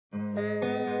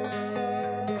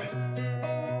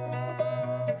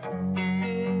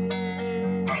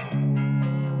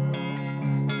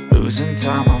losing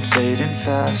time, I'm fading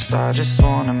fast. I just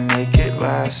wanna make it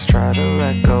last. Try to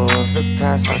let go of the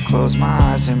past. I close my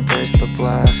eyes, embrace the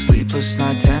blast. Sleepless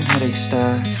nights and headache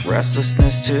stack.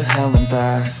 Restlessness to hell and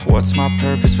back. What's my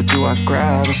purpose, what do I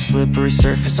grab? A slippery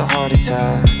surface, a heart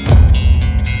attack.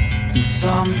 And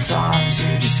sometimes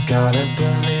you just gotta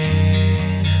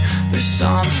believe there's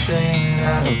something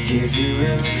that'll give you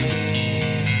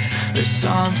relief. There's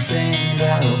something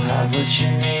that'll have what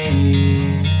you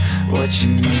need, what you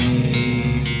need.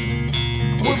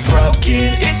 We're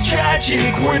broken, it's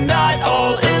tragic, we're not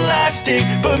all elastic,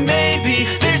 but maybe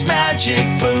there's magic,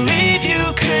 believe you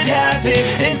could have it.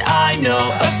 And I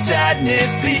know of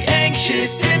sadness, the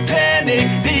anxious and panic,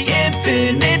 the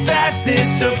infinite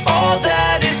vastness of all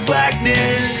that is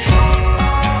blackness.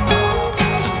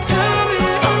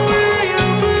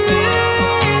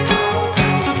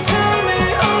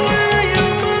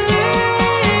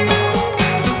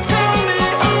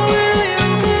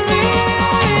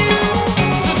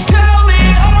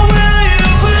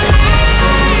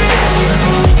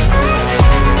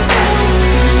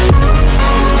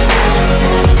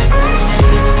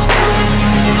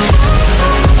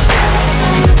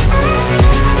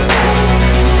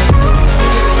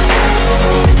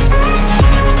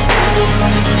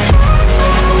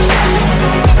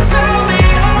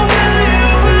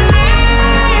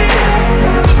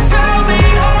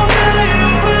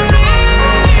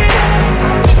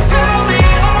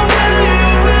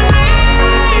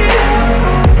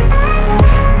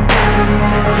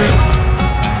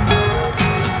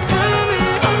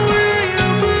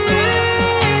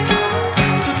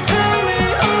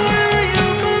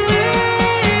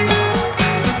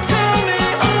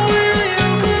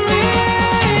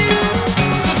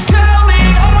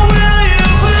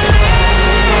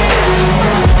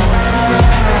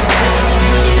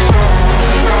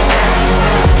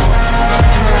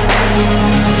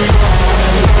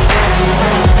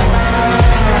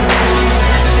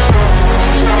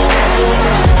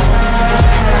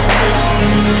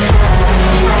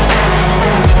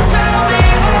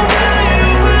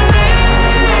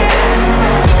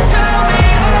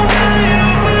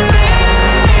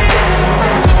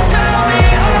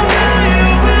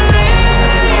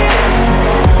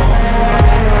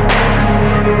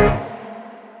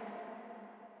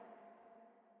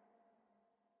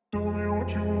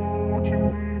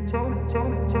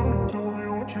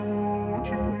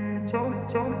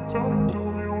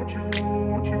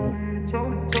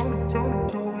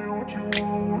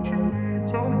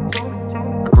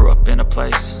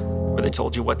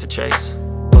 Told you what to chase,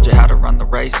 told you how to run the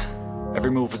race.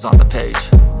 Every move was on the page,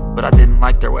 but I didn't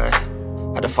like their way.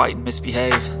 Had to fight and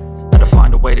misbehave, had to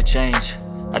find a way to change,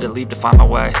 had to leave to find my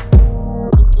way.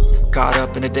 Caught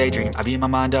up in a daydream, I beat my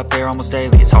mind up there almost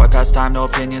daily. It's how I pass time, no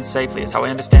opinions safely. It's how I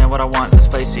understand what I want in this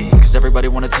place, see. Cause everybody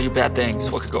wanna tell you bad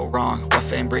things, what could go wrong, what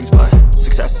fame brings. But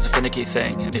success is a finicky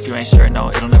thing, and if you ain't sure, no,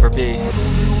 it'll never be.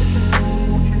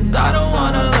 I don't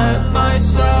wanna let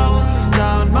myself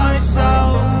down,